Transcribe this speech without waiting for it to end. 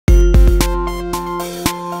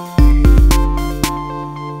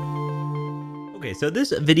Okay, so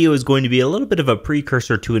this video is going to be a little bit of a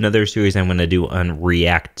precursor to another series I'm going to do on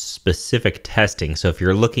React-specific testing. So if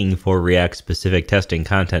you're looking for React-specific testing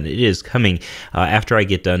content, it is coming after I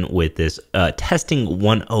get done with this Testing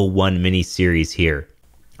 101 mini-series here.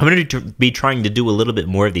 I'm going to be trying to do a little bit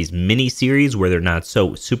more of these mini-series where they're not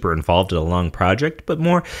so super involved in a long project, but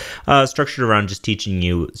more structured around just teaching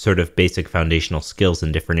you sort of basic foundational skills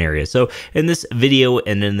in different areas. So in this video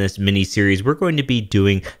and in this mini-series, we're going to be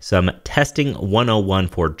doing some Testing 101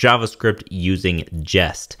 for JavaScript using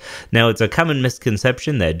Jest. Now, it's a common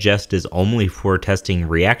misconception that Jest is only for testing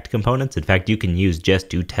React components. In fact, you can use Jest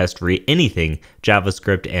to test anything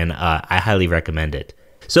JavaScript, and I highly recommend it.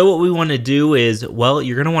 So what we want to do is, well,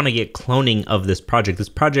 you're going to want to get cloning of this project. This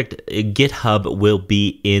project, GitHub, will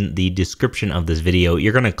be in the description of this video.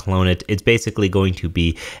 You're going to clone it. It's basically going to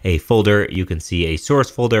be a folder. You can see a source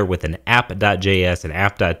folder with an app.js, an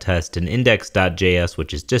app.test, an index.js,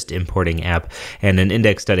 which is just importing app, and an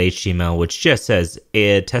index.html, which just says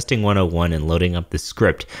testing 101 and loading up the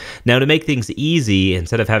script. Now, to make things easy,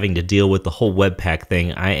 instead of having to deal with the whole Webpack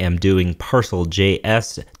thing, I am doing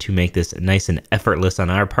parcel.js to make this nice and effortless on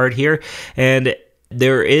our part here, and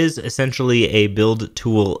there is essentially a build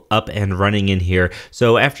tool up and running in here.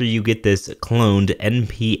 So after you get this cloned,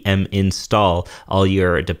 npm install all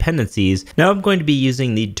your dependencies. Now I'm going to be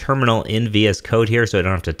using the terminal in VS Code here, so I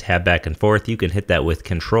don't have to tab back and forth. You can hit that with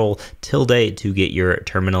Control-tilde to get your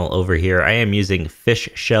terminal over here. I am using Fish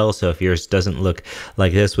Shell, so if yours doesn't look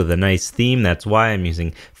like this with a nice theme, that's why I'm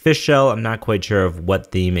using Fish Shell. I'm not quite sure of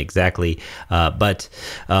what theme exactly, but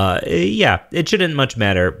yeah, it shouldn't much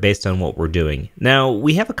matter based on what we're doing. Now,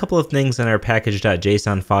 we have a couple of things in our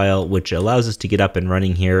package.json file, which allows us to get up and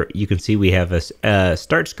running here. You can see we have a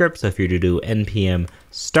start script, so if you're to do npm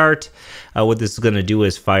start, what this is going to do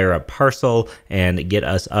is fire up parcel and get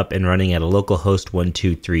us up and running at a localhost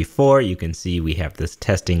 1234. You can see we have this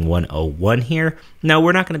testing 101 here. Now,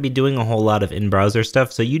 we're not going to be doing a whole lot of in-browser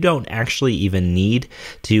stuff, so you don't actually even need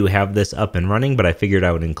to have this up and running, but I figured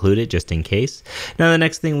I would include it just in case. Now, the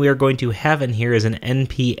next thing we are going to have in here is an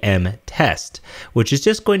npm test, which is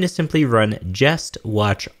just going to simply run jest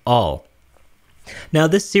watch all. Now,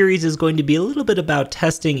 this series is going to be a little bit about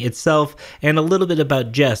testing itself and a little bit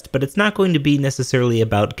about Jest, but it's not going to be necessarily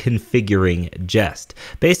about configuring Jest.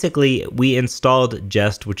 Basically, we installed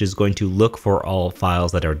Jest, which is going to look for all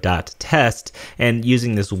files that are .test, and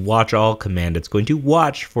using this watch all command, it's going to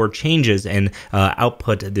watch for changes and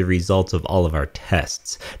output the results of all of our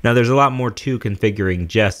tests. Now, there's a lot more to configuring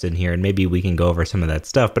Jest in here, and maybe we can go over some of that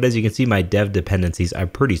stuff, but as you can see, my dev dependencies are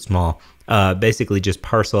pretty small. Basically just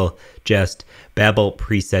parcel jest Babel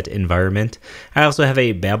preset environment. I also have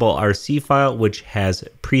a Babel RC file which has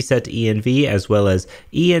preset env as well as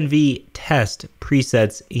env test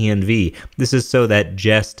presets env. This is so that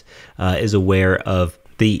Jest is aware of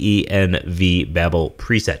the env Babel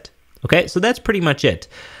preset. Okay, so that's pretty much it.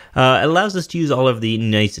 It allows us to use all of the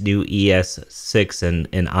nice new ES6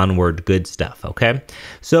 and onward good stuff, okay?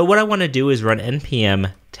 So what I want to do is run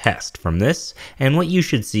npm test from this, and what you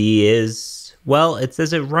should see is, well, it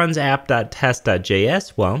says it runs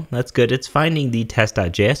app.test.js. Well, that's good. It's finding the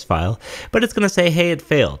test.js file, but it's going to say, hey, it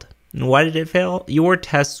failed. And why did it fail? Your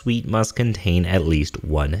test suite must contain at least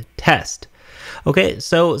one test. Okay,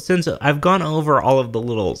 so since I've gone over all of the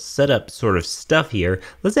little setup sort of stuff here,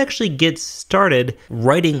 let's actually get started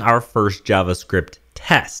writing our first JavaScript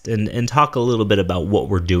test and talk a little bit about what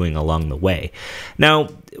we're doing along the way. Now,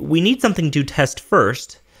 we need something to test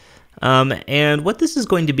first, and what this is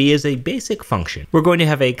going to be is a basic function. We're going to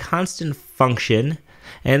have a constant function,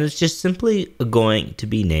 and it's just simply going to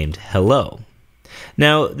be named hello.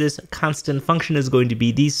 Now, this constant function is going to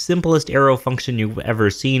be the simplest arrow function you've ever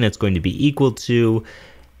seen. It's going to be equal to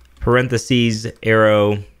parentheses,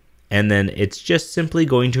 arrow, and then it's just simply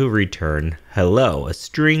going to return hello, a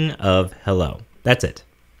string of hello. That's it.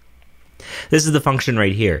 This is the function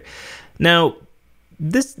right here. Now,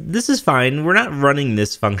 this is fine. We're not running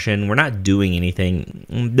this function. We're not doing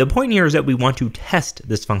anything. The point here is that we want to test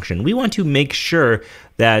this function. We want to make sure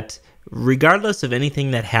that regardless of anything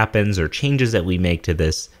that happens or changes that we make to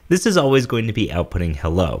this, this is always going to be outputting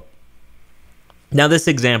hello. Now, this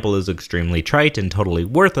example is extremely trite and totally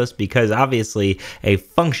worthless because obviously a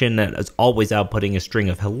function that is always outputting a string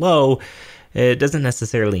of hello, it doesn't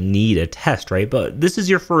necessarily need a test, right? But this is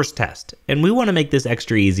your first test, and we want to make this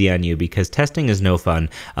extra easy on you because testing is no fun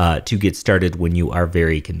to get started when you are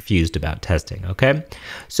very confused about testing, okay?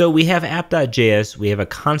 So we have app.js, we have a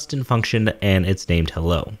constant function, and it's named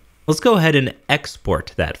hello. Let's go ahead and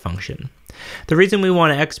export that function. The reason we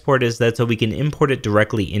want to export is that so we can import it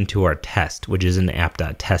directly into our test, which is in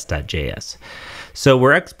app.test.js. So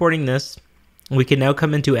we're exporting this. we can now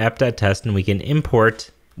come into app.test and we can import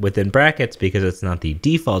within brackets, because it's not the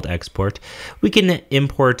default export, we can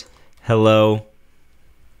import hello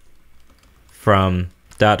from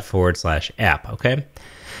 ./app, okay?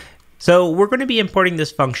 So we're going to be importing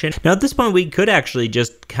this function. Now at this point, we could actually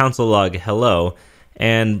just console log hello,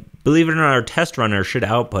 and believe it or not, our test runner should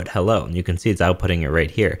output hello. And you can see it's outputting it right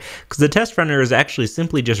here, because the test runner is actually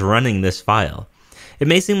simply just running this file. It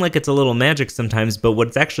may seem like it's a little magic sometimes, but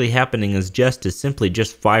what's actually happening is Jest is simply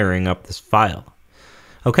just firing up this file.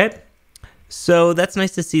 Okay, so that's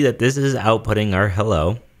nice to see that this is outputting our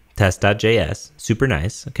hello test.js. Super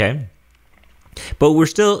nice, okay? But we're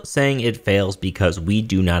still saying it fails because we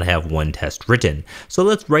do not have one test written. So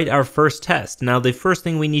let's write our first test. Now, the first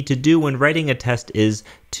thing we need to do when writing a test is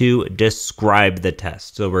to describe the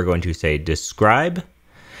test. So we're going to say describe,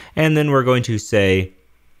 and then we're going to say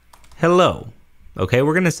hello. Okay,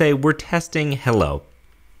 we're going to say we're testing hello.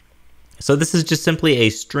 So this is just simply a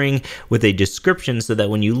string with a description so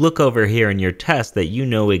that when you look over here in your test that you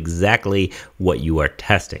know exactly what you are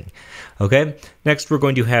testing. Okay, next we're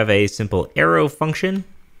going to have a simple arrow function.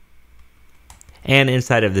 And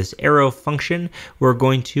inside of this arrow function, we're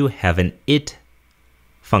going to have an it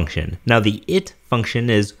function. Now the it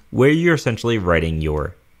function is where you're essentially writing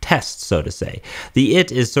your test, so to say. The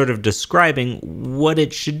it is sort of describing what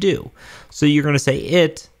it should do. So you're going to say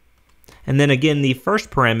it, and then again, the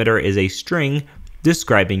first parameter is a string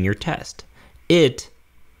describing your test. It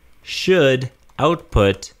should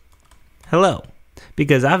output hello.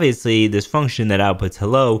 Because obviously this function that outputs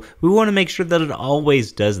hello, we want to make sure that it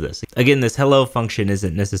always does this. Again, this hello function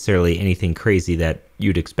isn't necessarily anything crazy that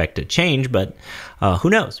you'd expect to change, but who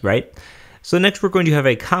knows, right? So next we're going to have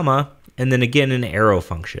a comma, and then again an arrow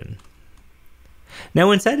function.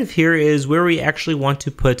 Now inside of here is where we actually want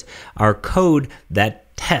to put our code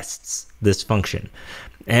that tests this function.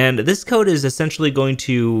 And this code is essentially going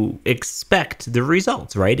to expect the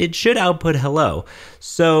results, right? It should output hello.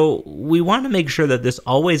 So we want to make sure that this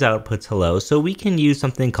always outputs hello, so we can use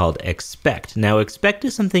something called expect. Now expect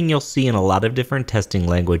is something you'll see in a lot of different testing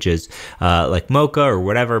languages like Mocha or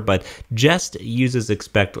whatever, but Jest uses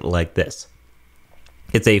expect like this.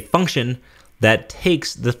 It's a function that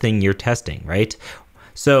takes the thing you're testing, right?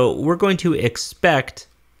 So we're going to expect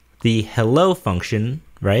the hello function,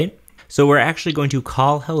 right? So we're actually going to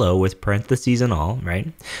call hello with parentheses and all,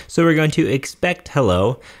 right? So we're going to expect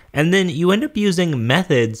hello, and then you end up using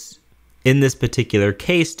methods in this particular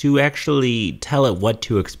case to actually tell it what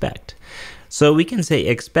to expect. So we can say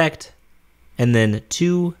expect, and then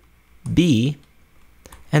to be,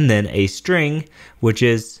 and then a string, which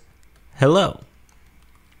is hello.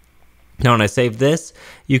 Now when I save this,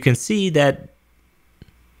 you can see that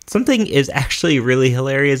something is actually really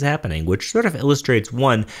hilarious happening, which sort of illustrates,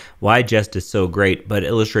 one, why Jest is so great, but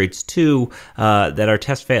illustrates, two, that our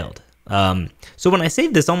test failed. So when I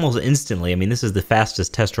save this almost instantly, I mean, this is the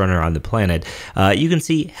fastest test runner on the planet, you can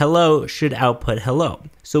see hello should output hello.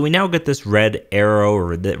 So we now get this red arrow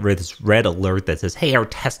or this red alert that says, hey, our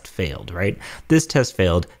test failed, right? This test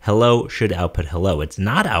failed. Hello should output hello. It's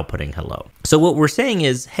not outputting hello. So what we're saying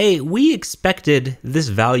is, hey, we expected this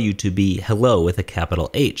value to be hello with a capital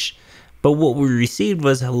H, but what we received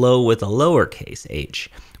was hello with a lowercase h,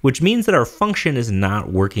 which means that our function is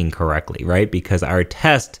not working correctly, right? Because our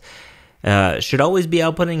test should always be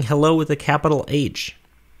outputting hello with a capital H.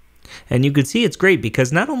 And you can see it's great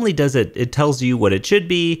because not only does it tells you what it should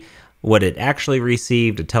be, what it actually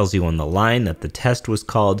received, it tells you on the line that the test was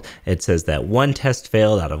called, it says that one test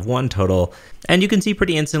failed out of one total, and you can see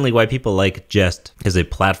pretty instantly why people like Jest as a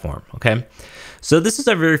platform, okay? So this is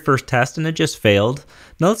our very first test and it just failed.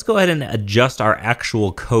 Now let's go ahead and adjust our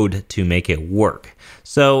actual code to make it work.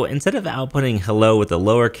 So instead of outputting hello with a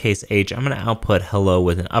lowercase h, I'm going to output hello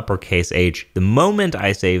with an uppercase h. The moment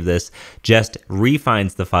I save this, Jest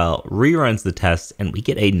refines the file, reruns the tests, and we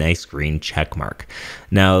get a nice green check mark.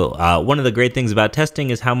 Now, one of the great things about testing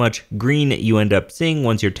is how much green you end up seeing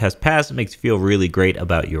once your test passes. It makes you feel really great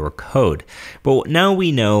about your code. But now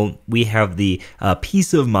we know we have the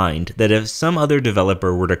peace of mind that if some other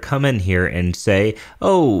developer were to come in here and say,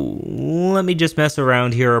 oh, let me just mess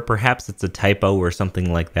around here, or perhaps it's a typo or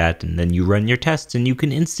something like that, and then you run your tests and you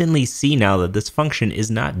can instantly see now that this function is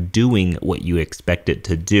not doing what you expect it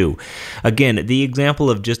to do. Again, the example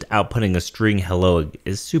of just outputting a string hello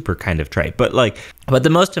is super kind of trite, but the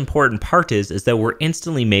most important part is that we're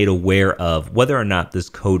instantly made aware of whether or not this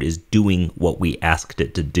code is doing what we asked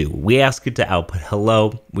it to do. We asked it to output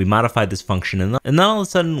hello, we modified this function, and then all of a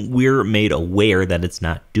sudden we're made aware that it's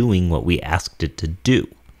not doing what we asked it to do.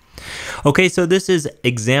 Okay, so this is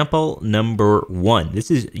example number 1.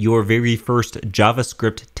 This is your very first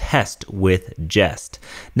JavaScript test with Jest.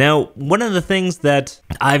 Now, one of the things that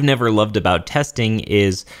I've never loved about testing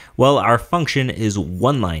is, well, our function is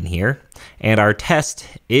one line here, and our test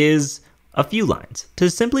is a few lines to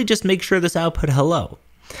simply just make sure this output hello.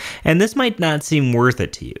 And this might not seem worth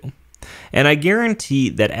it to you. And I guarantee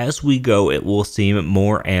that as we go, it will seem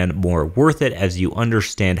more and more worth it as you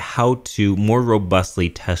understand how to more robustly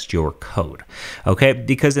test your code. Okay,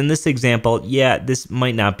 because in this example, yeah, this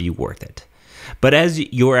might not be worth it. But as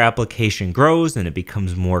your application grows and it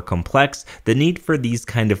becomes more complex, the need for these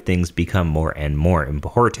kind of things become more and more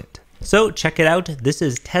important. So check it out. This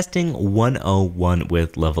is Testing 101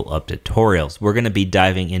 with Level Up Tutorials. We're going to be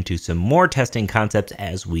diving into some more testing concepts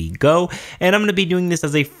as we go, and I'm going to be doing this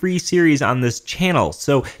as a free series on this channel.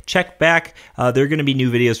 So check back. There are going to be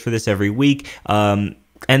new videos for this every week. And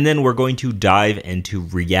then we're going to dive into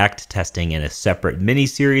React testing in a separate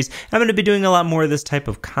mini-series. I'm going to be doing a lot more of this type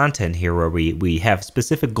of content here where we have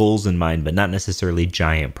specific goals in mind, but not necessarily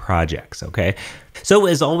giant projects, okay? So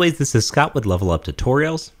as always, this is Scott with Level Up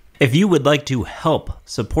Tutorials. If you would like to help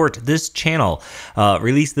support this channel,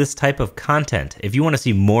 release this type of content, if you want to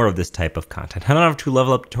see more of this type of content, head on over to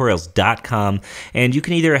leveluptutorials.com, and you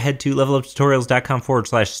can either head to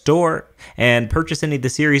leveluptutorials.com/store and purchase any of the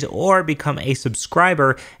series, or become a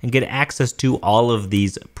subscriber and get access to all of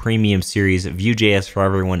these premium series. Vue.js for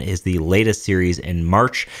Everyone is the latest series in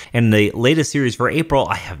March, and the latest series for April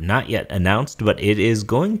I have not yet announced, but it is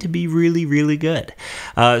going to be really, really good.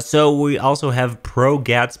 So we also have Pro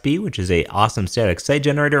Gatsby, which is an awesome static site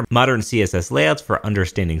generator, modern CSS layouts for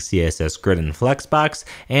understanding CSS Grid and Flexbox,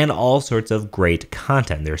 and all sorts of great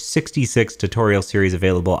content. There's 66 tutorial series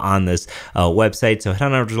available on this website, so head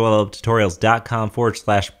on over to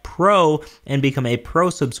leveluptutorials.com/pro and become a pro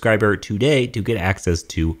subscriber today to get access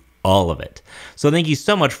to all of it. So thank you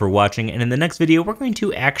so much for watching, and in the next video we're going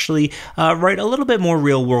to actually write a little bit more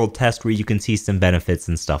real world test where you can see some benefits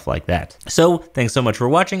and stuff like that. So thanks so much for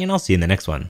watching, and I'll see you in the next one.